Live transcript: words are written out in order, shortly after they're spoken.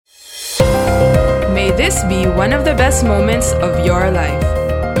may this be one of the best moments of your life.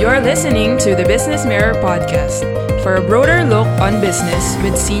 You're listening to the Business Mirror Podcast for a broader look on business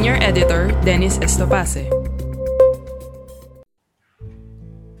with Senior Editor Dennis Estopace.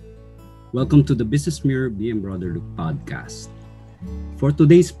 Welcome to the Business Mirror BM Broader Look Podcast. For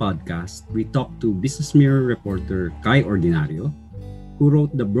today's podcast, we talk to Business Mirror reporter Kai Ordinario, who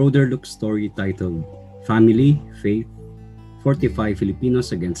wrote the Broader Look story titled Family, Faith, Fortify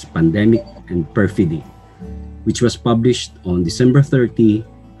Filipinos Against Pandemic and Perfidy, which was published on December 30,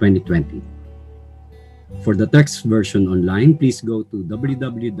 2020. For the text version online, please go to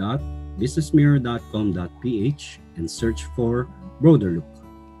www.businessmirror.com.ph and search for Broader Look.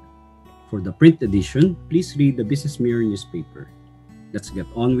 For the print edition, please read the Business Mirror newspaper. Let's get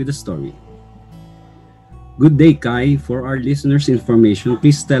on with the story. Good day, Kai. For our listeners' information,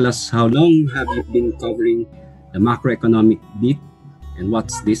 please tell us how long have you been covering the macroeconomic beat and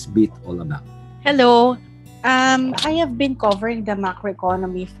what's this beat all about? Hello. I have been covering the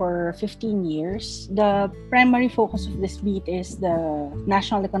macroeconomy for 15 years. The primary focus of this beat is the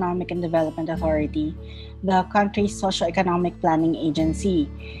National Economic and Development Authority, the country's socio-economic planning agency,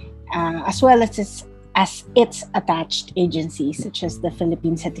 as well as its attached agencies such as the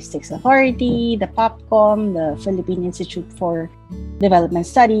Philippine Statistics Authority, the POPCOM, the Philippine Institute for Development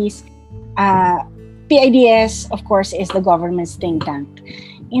Studies. PIDS, of course, is the government's think tank.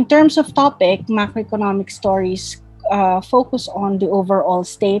 In terms of topic, macroeconomic stories focus on the overall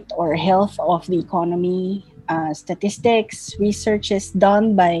state or health of the economy, statistics, researches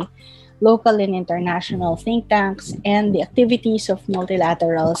done by local and international think tanks, and the activities of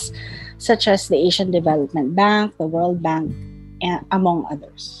multilaterals such as the Asian Development Bank, the World Bank, and among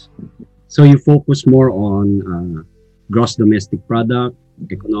others. So you focus more on gross domestic product,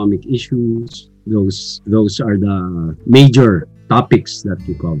 economic issues. Those are the major topics that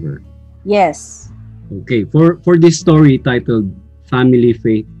you cover. Yes. Okay, for this story titled Family,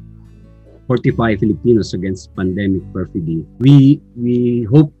 Faith, Fortify Filipinos Against Pandemic Perfidy, we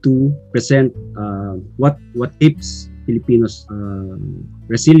hope to present what keeps Filipinos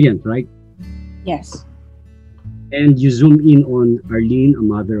resilient, right? Yes. And you zoom in on Arlene, a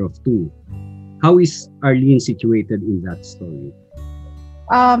mother of two. How is Arlene situated in that story?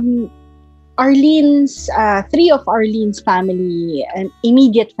 Three of Arlene's family and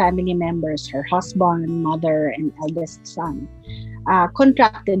immediate family members, her husband, mother, and eldest son,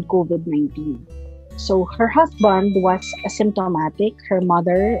 contracted COVID-19. So her husband was asymptomatic. Her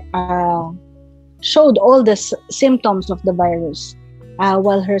mother showed all the symptoms of the virus,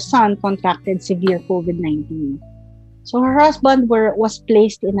 while her son contracted severe COVID-19. So her husband was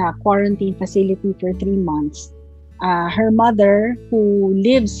placed in a quarantine facility for 3 months. Her mother, who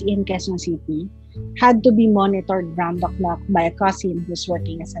lives in Quezon City, had to be monitored round the clock by a cousin who's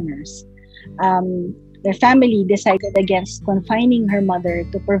working as a nurse. Their family decided against confining her mother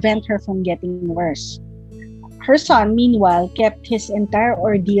to prevent her from getting worse. Her son, meanwhile, kept his entire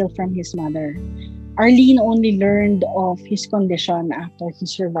ordeal from his mother. Arlene only learned of his condition after he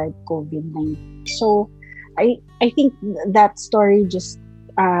survived COVID-19. So I think that story just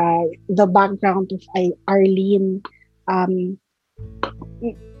the background of Arlene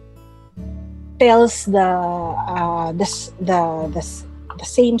tells the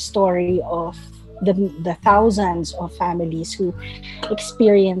same story of the thousands of families who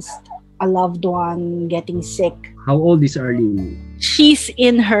experienced a loved one getting sick. How old is Arlene? She's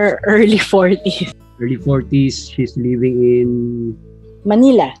in her early 40s. Early 40s. She's living in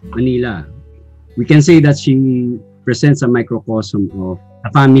Manila. We can say that she presents a microcosm of a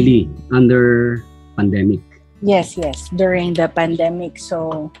family under pandemic. Yes, during the pandemic.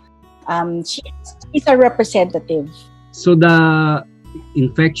 So she's a representative. So the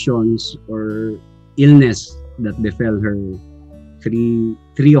infections or illness that befell her, three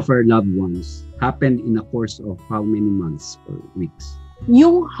of her loved ones, happened in a course of how many months or weeks?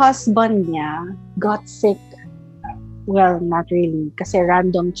 Yung husband niya got sick. Well, not really. Kasi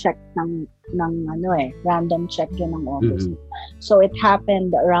random check random check yun ng office. Mm-hmm. So it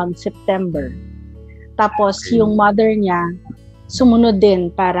happened around September. Tapos yung mother niya, sumunod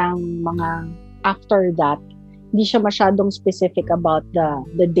din parang mga after that. Hindi siya masyadong specific about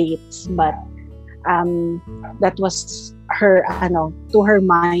the dates, but that was her, to her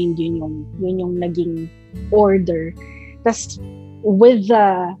mind, yun yung naging order. Tas with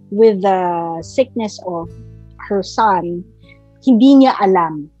the sickness of her son, hindi niya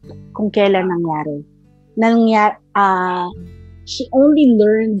alam kung kailan nangyari. She only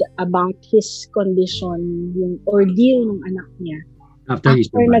learned about his condition, yung ordeal ng anak niya, after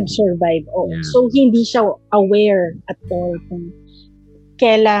nag-survive. Yeah. So, hindi siya aware at all kung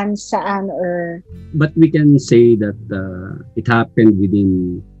kailan, saan, or but we can say that it happened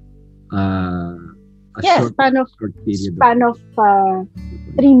within a Yes, short period span of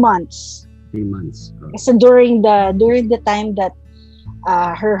 3 months. 3 months. So during the time that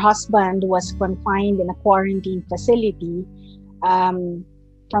her husband was confined in a quarantine facility,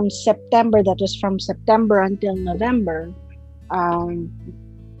 from September, that was from September until November, um,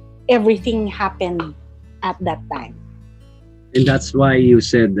 everything happened at that time. And that's why you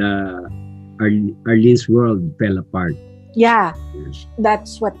said Arlene's world fell apart. Yeah, Yes.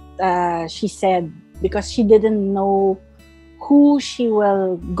 that's what she said, because she didn't know who she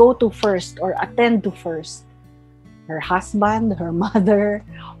will go to first or attend to first. Her husband, her mother.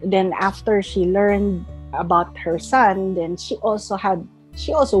 Then after she learned about her son, then she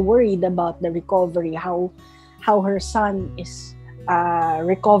also worried about the recovery, how her son is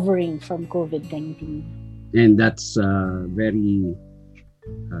recovering from COVID-19. And that's very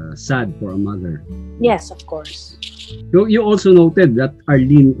sad for a mother. Yes, of course. So you also noted that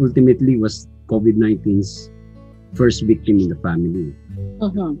Arlene ultimately was COVID-19's first victim in the family.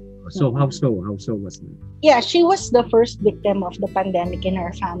 Mhm. So how so was that? Yeah, she was the first victim of the pandemic in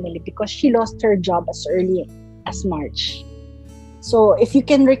her family because she lost her job as early as March. So if you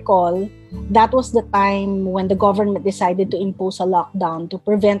can recall, that was the time when the government decided to impose a lockdown to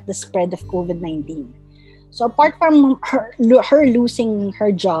prevent the spread of COVID-19. So apart from her losing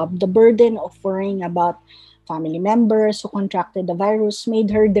her job, the burden of worrying about family members who contracted the virus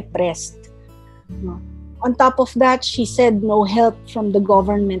made her depressed. No? On top of that, she said no help from the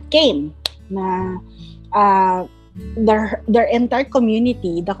government came. Na their entire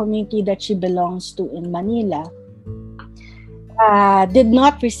community, the community that she belongs to in Manila, did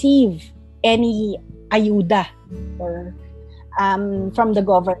not receive any ayuda or from the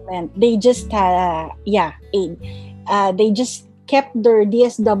government. They just aid. They just kept their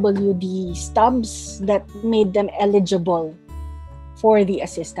DSWD stubs that made them eligible for the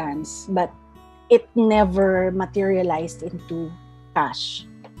assistance, but it never materialized into cash.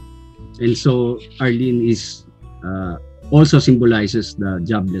 And so Arlene is also symbolizes the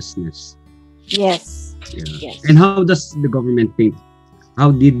joblessness. Yes. Yeah. Yes. And how did government paint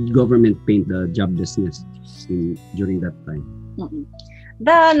the joblessness during that time? Mm-mm.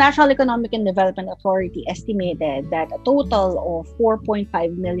 The National Economic and Development Authority estimated that a total of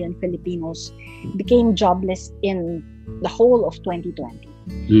 4.5 million Filipinos became jobless in the whole of 2020.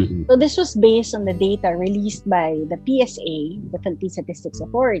 Mm-hmm. So this was based on the data released by the PSA, the Philippine Statistics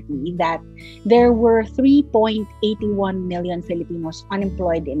Authority, that there were 3.81 million Filipinos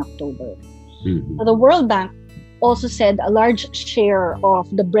unemployed in October. Mm-hmm. So the World Bank also said a large share of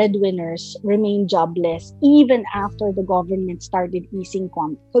the breadwinners remained jobless even after the government started easing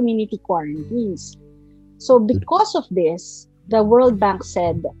community quarantines. So because of this, the World Bank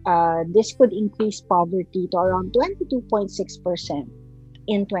said this could increase poverty to around 22.6%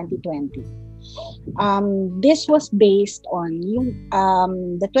 in 2020. This was based on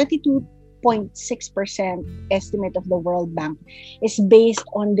the 22.6% estimate of the World Bank is based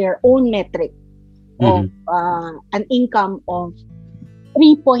on their own metric of an income of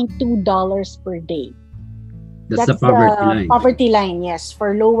 $3.2 per day. That's the poverty line. Poverty line, yes,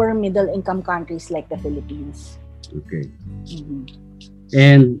 for lower middle income countries like the Philippines. Okay. Mm-hmm.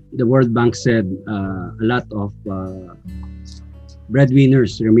 And the World Bank said a lot of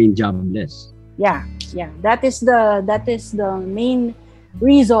breadwinners remain jobless. Yeah. That is the main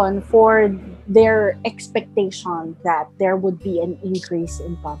reason for their expectation that there would be an increase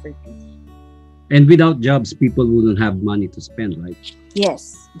in poverty. And without jobs, people wouldn't have money to spend, right?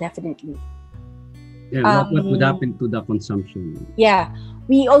 Yes, definitely. Yeah, what would happen to the consumption? Yeah,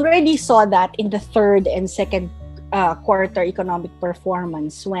 we already saw that in the third and second quarter economic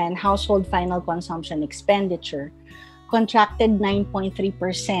performance when household final consumption expenditure contracted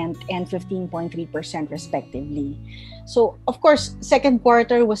 9.3% and 15.3% respectively. So, of course, second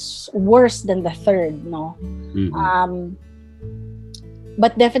quarter was worse than the third, no? Mm-hmm.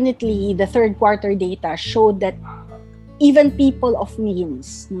 But definitely, the third quarter data showed that even people of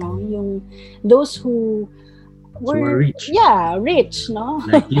means, no, those who were rich. Yeah, rich, no?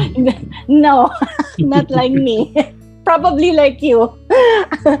 Like you. No, not like me. Probably like you.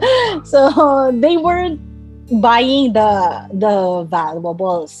 So they weren't buying the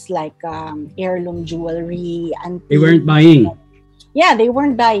valuables like heirloom jewelry and They weren't buying. Yeah, they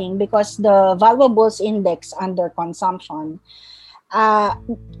weren't buying because the valuables index under consumption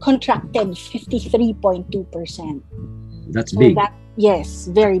contracted 53.2%. That's big. Yes,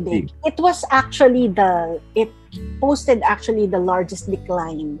 very big. It was actually it posted actually the largest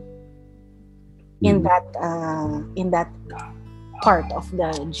decline in that part of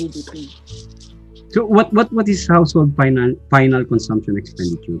the GDP. So what is household final consumption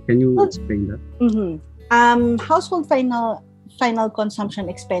expenditure? Can you explain that? Household final consumption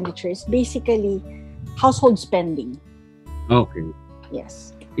expenditure is basically household spending. Okay.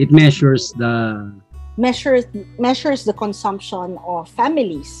 Yes. It measures the the consumption of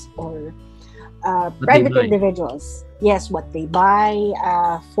families or What private they buy. individuals. Yes, what they buy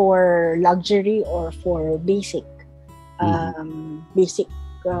for luxury or for basic basic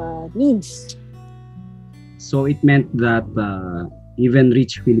needs. So it meant that even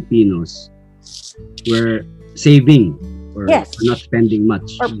rich Filipinos were saving or Yes. not spending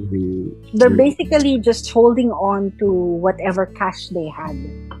much. Or- They're basically just holding on to whatever cash they had.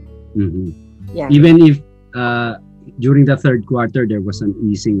 Mhm. Yeah. Even if during the third quarter there was an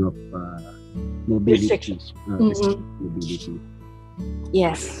easing of mobility. Restrictions. Mobility.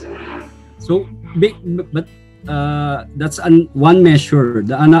 Yes. So, but that's one measure.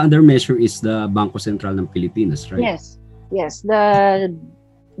 The another measure is the Bangko Sentral ng Pilipinas, right? Yes. Yes. The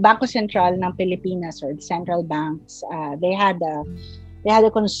Bangko Sentral ng Pilipinas or the central banks, they had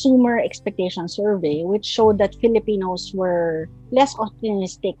a consumer expectation survey which showed that Filipinos were less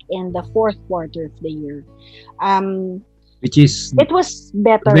optimistic in the fourth quarter of the year. Which is It was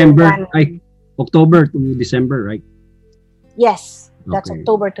better November, than October to December, right? yes, that's Okay.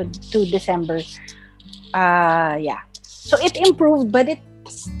 October to December. Yeah. So it improved, but it's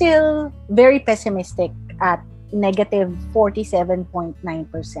still very pessimistic at negative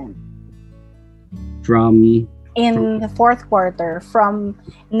 47.9% From in the fourth quarter from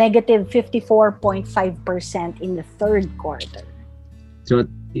negative 54.5% in the third quarter. so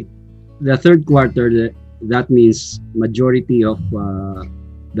the third quarter, that means majority of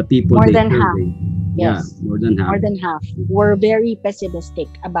the people More they than half. surveyed. Yes. Yeah, more than half. More than half were very pessimistic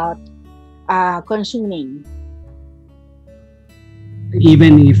about consuming.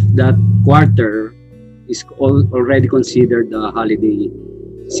 Even if that quarter is already considered the holiday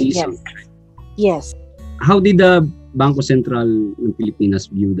season. Yes. How did the Bangko Sentral ng Pilipinas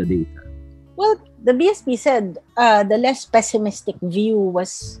view the data? Well, the BSP said the less pessimistic view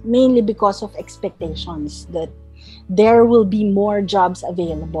was mainly because of expectations that there will be more jobs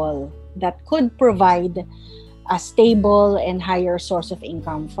available that could provide a stable and higher source of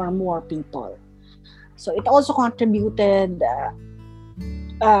income for more people. So it also contributed.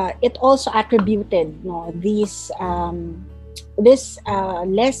 It also attributed this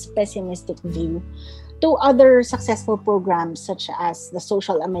less pessimistic view to other successful programs such as the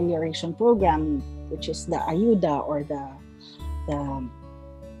Social Amelioration Program, which is the Ayuda or the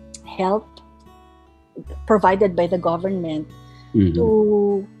help provided by the government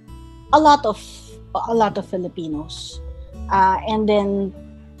to a lot of Filipinos, and then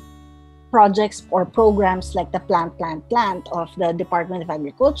projects or programs like the Plant of the Department of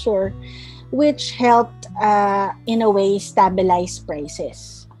Agriculture, which helped in a way stabilize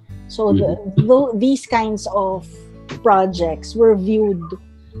prices. So these kinds of projects were viewed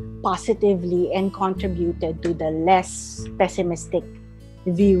positively and contributed to the less pessimistic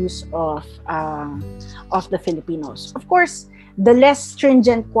views of the Filipinos. Of course, the less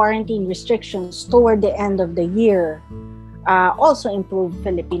stringent quarantine restrictions toward the end of the year also improved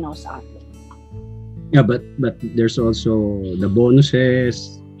Filipinos' outlook. Yeah, but there's also the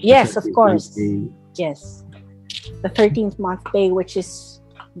bonuses. Yes, the of course. pay. Yes, the 13th month pay, which is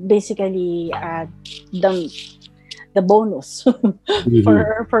basically the bonus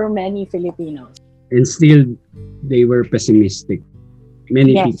for many Filipinos. And still, they were pessimistic.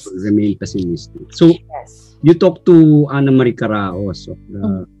 Many Yes. people remain pessimistic. So, Yes. you talked to Ana Marie Caraos of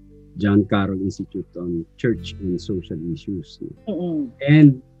the John Carroll Institute on Church and Social Issues. Mm-mm.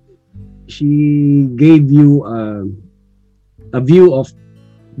 And she gave you a view of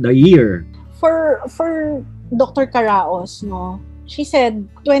the year. For Dr. Caraos, she said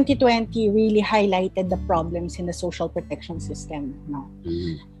 2020 really highlighted the problems in the social protection system.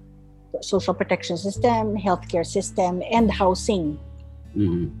 Social protection system, healthcare system, and housing.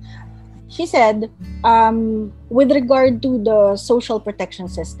 She said, with regard to the social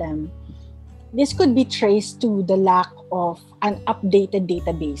protection system, this could be traced to the lack of an updated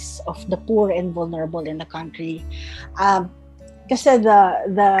database of the poor and vulnerable in the country. Kasi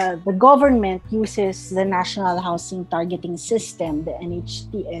the government uses the National Housing Targeting System, the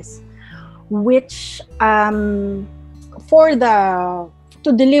NHTS, which to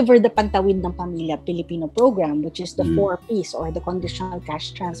deliver the Pantawid ng Pamilya Pilipino program, which is the 4Ps or the Conditional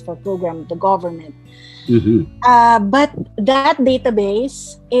Cash Transfer program of the government. But that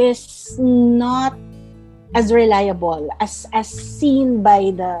database is not as reliable as seen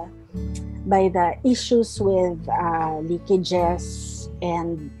by the issues with leakages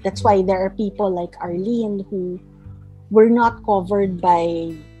And that's why there are people like Arlene who were not covered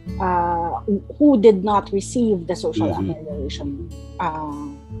by, who did not receive the social amelioration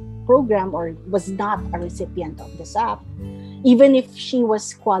program, or was not a recipient of the SAP, even if she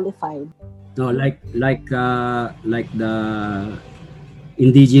was qualified. No, like the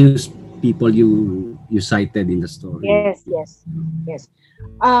indigenous people you cited in the story. Yes.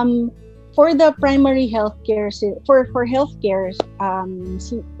 For the primary healthcare, for healthcare,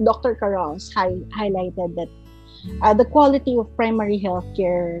 Dr. Carols highlighted that the quality of primary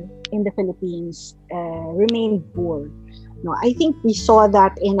healthcare in the Philippines remained poor. No, I think we saw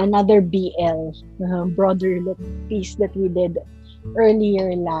that in another BL, broader look piece that we did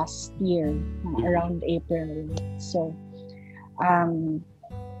earlier last year, around April. So,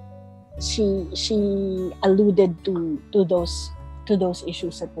 she alluded to those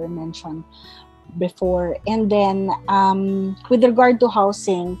issues that were mentioned before. And then with regard to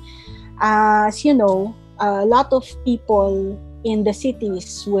housing, as you know, a lot of people in the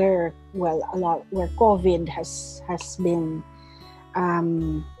cities where COVID has been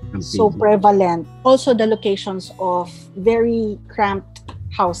so prevalent, also the locations of very cramped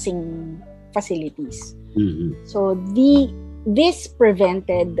housing facilities. So this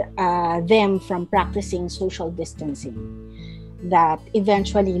prevented them from practicing social distancing, that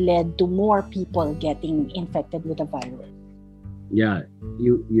eventually led to more people getting infected with the virus. Yeah,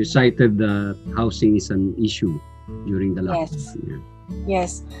 you cited the housing is an issue during the lockdown.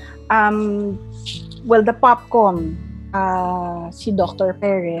 Yes. Well, the POPCOM, si Dr.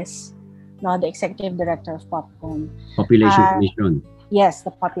 Perez, the executive director of POPCOM. Population Commission. Yes,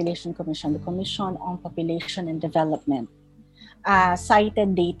 the Population Commission, the Commission on Population and Development,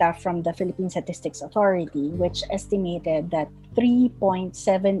 cited data from the Philippine Statistics Authority, which estimated that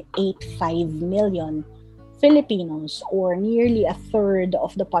 3.785 million Filipinos, or nearly a third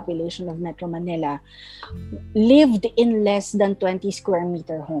of the population of Metro Manila, lived in less than 20 square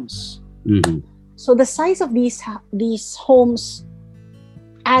meter homes. So the size of these homes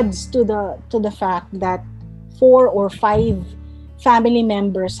adds to the fact that 4 or 5 family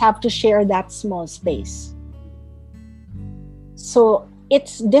members have to share that small space. So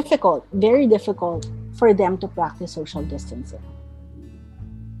it's difficult, very difficult, for them to practice social distancing.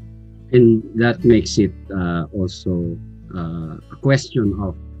 And that makes it also a question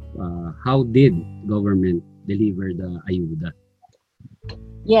of how did government deliver the ayuda?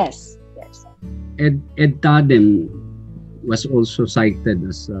 Yes. Ed Tadem was also cited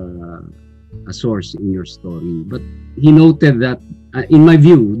as a source in your story, but he noted that, in my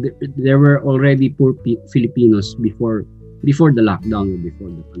view, there were already poor Filipinos before the lockdown or before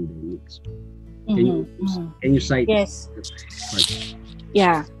the pandemic. So can you cite? Yes.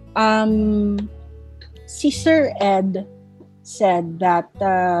 Yeah. Si Sir Ed said that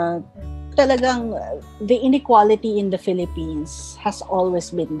talagang the inequality in the Philippines has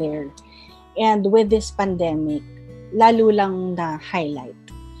always been there, and with this pandemic, lalo lang na highlight.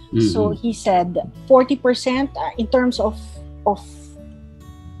 So he said 40% in terms of I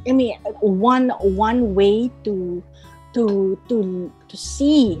mean, one way to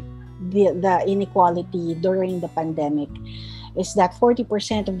see the inequality during the pandemic is that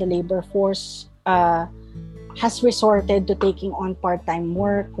 40% of the labor force has resorted to taking on part-time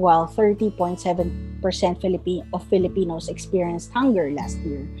work, while 30.7% of Filipinos experienced hunger last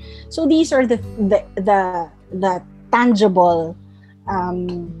year. So these are the tangible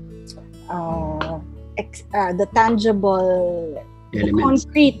elements.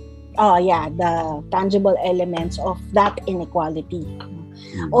 Concrete, the tangible elements of that inequality.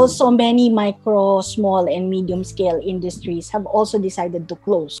 Also, many micro, small, and medium-scale industries have also decided to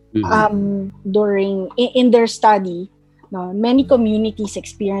close. In their study, many communities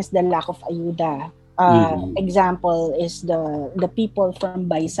experienced the lack of ayuda. Example is the people from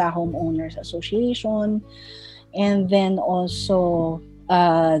Baisa Homeowners Association, and then also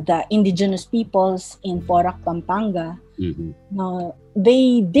the indigenous peoples in Porac, Pampanga.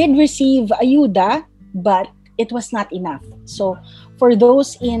 They did receive ayuda, but it was not enough. So for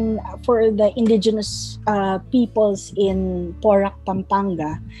the indigenous peoples in Porac,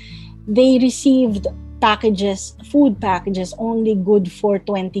 Pampanga, they received food packages only good for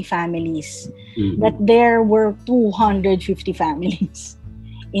 20 families. But there were 250 families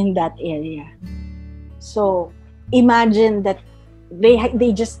in that area. So imagine that they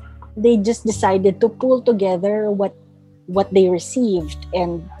just decided to pull together what they received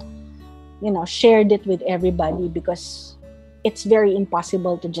and shared it with everybody, because it's very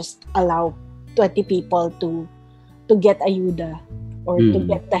impossible to just allow 20 people to get ayuda or to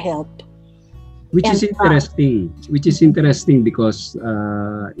get the help. Which is interesting. Which is interesting because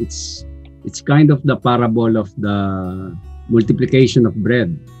it's kind of the parable of the multiplication of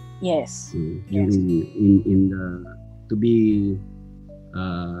bread. Yes. In the to be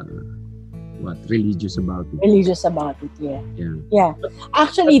religious about it. Religious about it, yeah.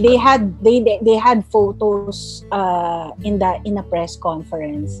 Actually, they had photos in a press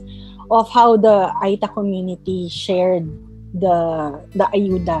conference of how the Aita community shared the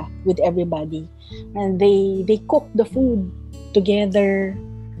ayuda with everybody, and they cooked the food together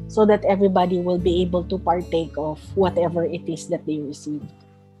so that everybody will be able to partake of whatever it is that they received.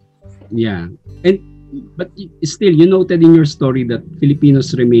 Yeah, but still, you noted in your story that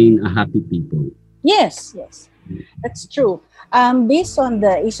Filipinos remain a happy people. Yes, that's true. Based on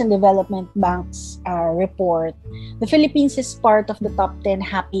the Asian Development Bank's report, the Philippines is part of the top 10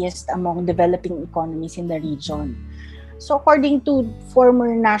 happiest among developing economies in the region. So according to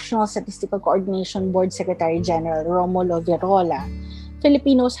former National Statistical Coordination Board Secretary General Romulo Virola,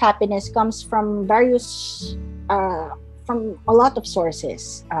 Filipinos' happiness comes from from a lot of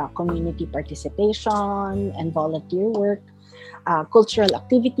sources: community participation and volunteer work, cultural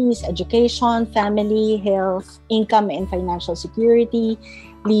activities, education, family, health, income and financial security,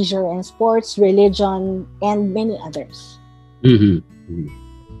 leisure and sports, religion, and many others. Mm-hmm.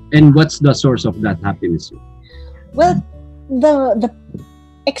 And what's the source of that happiness? Well, the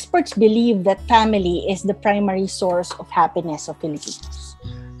experts believe that family is the primary source of happiness of Filipinos.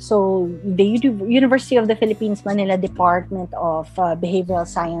 So the University of the Philippines Manila Department of Behavioral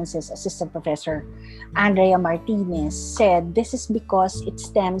Sciences Assistant Professor Andrea Martinez said this is because it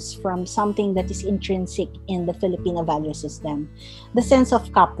stems from something that is intrinsic in the Filipino value system, the sense of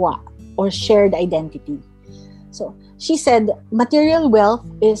kapwa or shared identity. So she said material wealth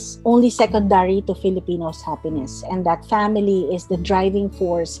is only secondary to Filipinos' happiness, and that family is the driving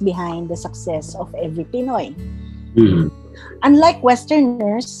force behind the success of every Pinoy. Mm-hmm. Unlike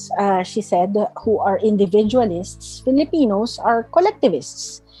Westerners, she said, who are individualists, Filipinos are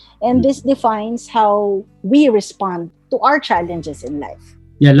collectivists. And this defines how we respond to our challenges in life.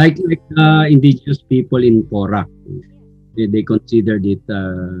 Yeah, like indigenous people in Porac, they considered it.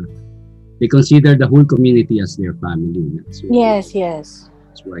 They consider the whole community as their family. Yes.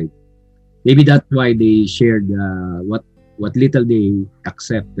 That's right. Maybe that's why they shared what little they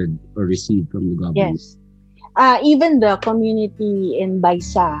accepted or received from the government. Yes. Even the community in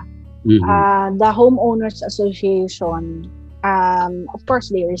Baisa, the Homeowners Association, of course,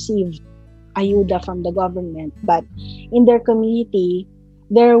 they received ayuda from the government, but in their community,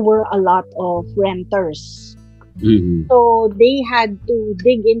 there were a lot of renters. Mm-hmm. So they had to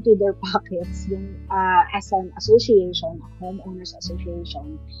dig into their pockets as an association, a homeowners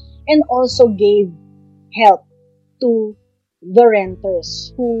association, and also gave help to the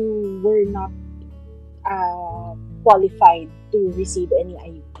renters who were not qualified to receive any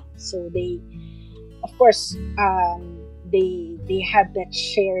ayuda. So they, of course, they had that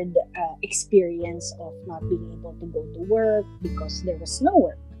shared experience of not being able to go to work because there was no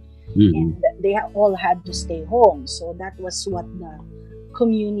work. Mm-hmm. And they all had to stay home. So that was what the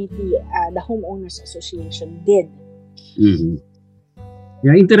community, the Homeowners Association did. Mm-hmm.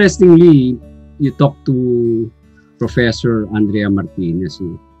 Yeah, interestingly, you talked to Professor Andrea Martinez,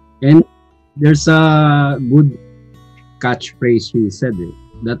 and there's a good catchphrase she said,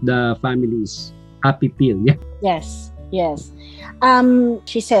 that the family is happy pill. Yeah. Yes.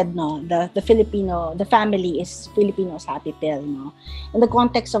 She said, the family is Filipinos' happy pill, no? In the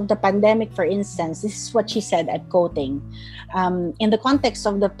context of the pandemic, for instance, this is what she said at quoting. In the context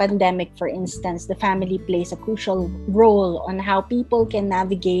of the pandemic, for instance, the family plays a crucial role on how people can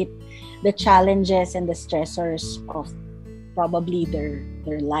navigate the challenges and the stressors of probably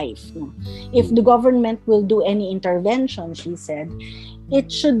their life. No? If the government will do any intervention, she said, it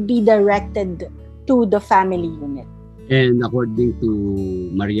should be directed to the family unit. And according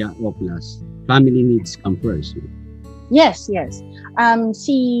to Maria Oplas, family needs come first. Yes.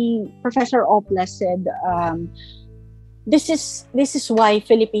 Professor Oplas said, this is why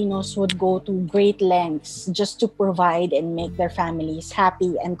Filipinos would go to great lengths just to provide and make their families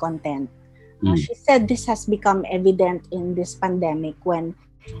happy and content. She said this has become evident in this pandemic when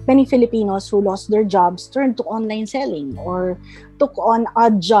many Filipinos who lost their jobs turned to online selling or took on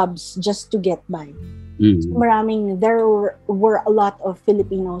odd jobs just to get by. There were a lot of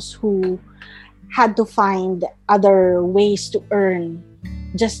Filipinos who had to find other ways to earn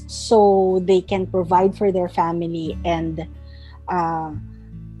just so they can provide for their family and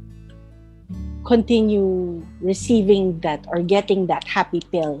continue receiving that or getting that happy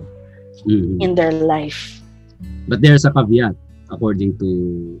pill in their life. But there's a caveat, according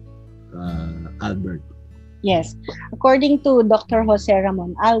to Albert. Yes. According to Dr. Jose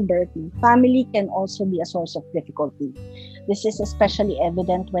Ramon Albert, family can also be a source of difficulty. This is especially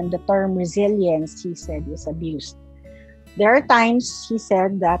evident when the term resilience, he said, is abused. There are times, he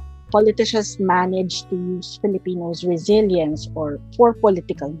said, that politicians manage to use Filipinos' resilience for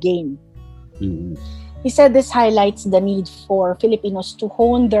political gain. Mm-hmm. He said this highlights the need for Filipinos to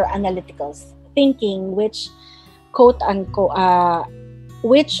hone their analytical thinking, which, quote unquote,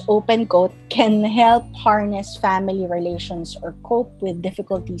 which, open quote, can help harness family relations or cope with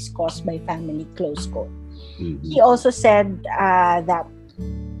difficulties caused by family, close quote. Mm-hmm. He also said that,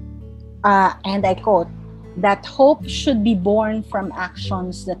 and I quote, that hope should be born from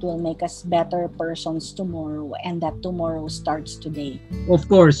actions that will make us better persons tomorrow, and that tomorrow starts today. Of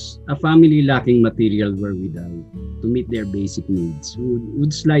course, a family lacking material wherewithal to meet their basic needs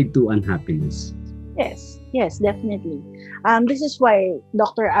would slide to unhappiness. Yes, definitely. This is why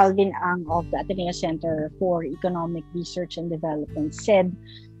Dr. Alvin Ang of the Ateneo Center for Economic Research and Development said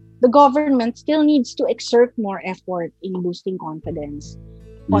the government still needs to exert more effort in boosting confidence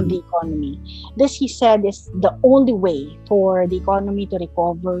on the economy. This, he said, is the only way for the economy to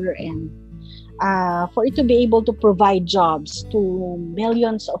recover and for it to be able to provide jobs to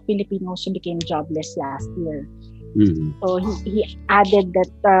millions of Filipinos who became jobless last year. Mm-hmm. So he added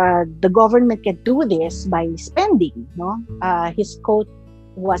that the government can do this by spending. His quote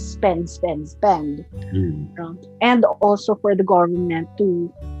was spend. Mm-hmm. And also for the government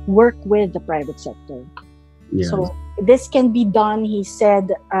to work with the private sector. Yeah. So this can be done, he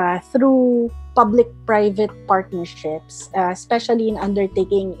said, through public-private partnerships, especially in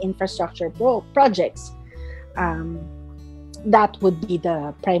undertaking infrastructure projects. That would be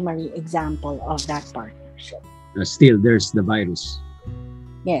the primary example of that partnership. Still, there's the virus.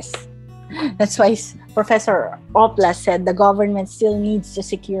 Yes. That's why Professor Opla said the government still needs to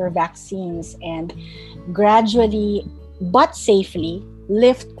secure vaccines and gradually but safely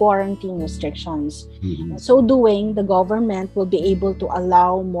lift quarantine restrictions. Mm-hmm. So doing, the government will be able to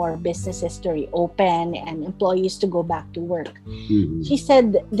allow more businesses to reopen and employees to go back to work. Mm-hmm. She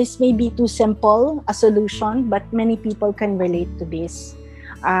said this may be too simple a solution, but many people can relate to this.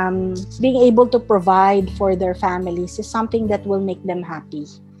 Being able to provide for their families is something that will make them happy.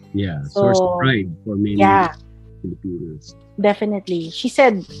 Yeah, So, source of pride for many Filipinos. Definitely. She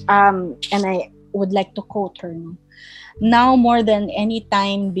said, and I would like to quote her, now more than any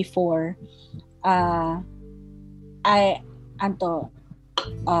time before, I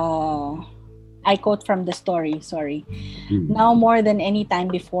quote from the story, sorry. Mm-hmm. Now more than any time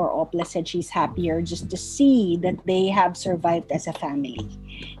before, Opla said she's happier just to see that they have survived as a family.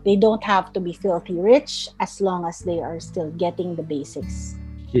 They don't have to be filthy rich as long as they are still getting the basics.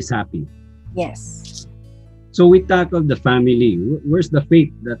 She's happy. Yes. So we tackled the family. Where's the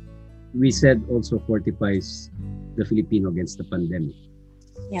faith that we said also fortifies the Filipino against the pandemic?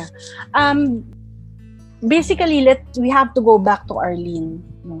 Yeah. Basically, we have to go back to Arlene.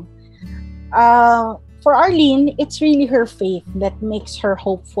 For Arlene, it's really her faith that makes her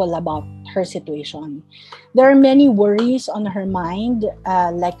hopeful about her situation. There are many worries on her mind,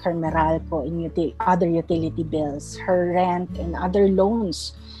 like her Meralco and other utility bills, her rent and other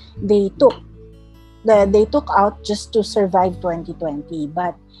loans they took out just to survive 2020.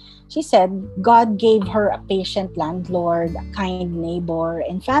 But she said God gave her a patient landlord, a kind neighbor,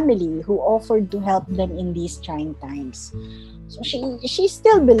 and family who offered to help them in these trying times. So she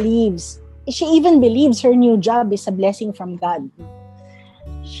still believes. She even believes her new job is a blessing from God.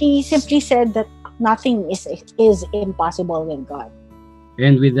 She simply said that nothing is impossible with God.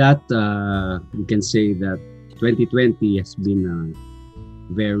 And with that, we can say that 2020 has been a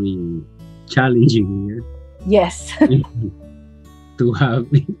very challenging year. Yes. To have,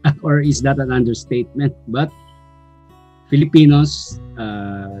 or is that an understatement? But Filipinos,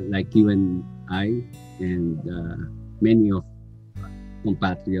 like you and I, and many of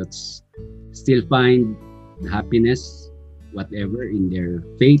compatriots, still find happiness, whatever, in their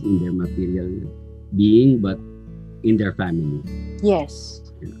faith, in their material being, but in their family. Yes.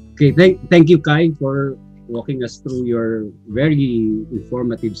 Okay, thank you, Kai, for walking us through your very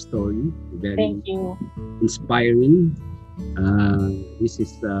informative story. Very Thank you. inspiring. This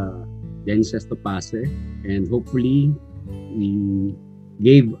is Dennis Estopase, and hopefully we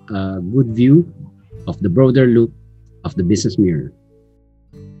gave a good view of the broader look of the Business Mirror.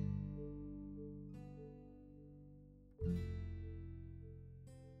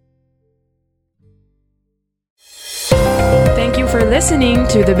 Thank you for listening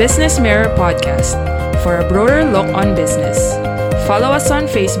to the Business Mirror podcast. For a broader look on business, follow us on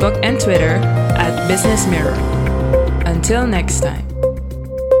Facebook and Twitter at Business Mirror. Until next time.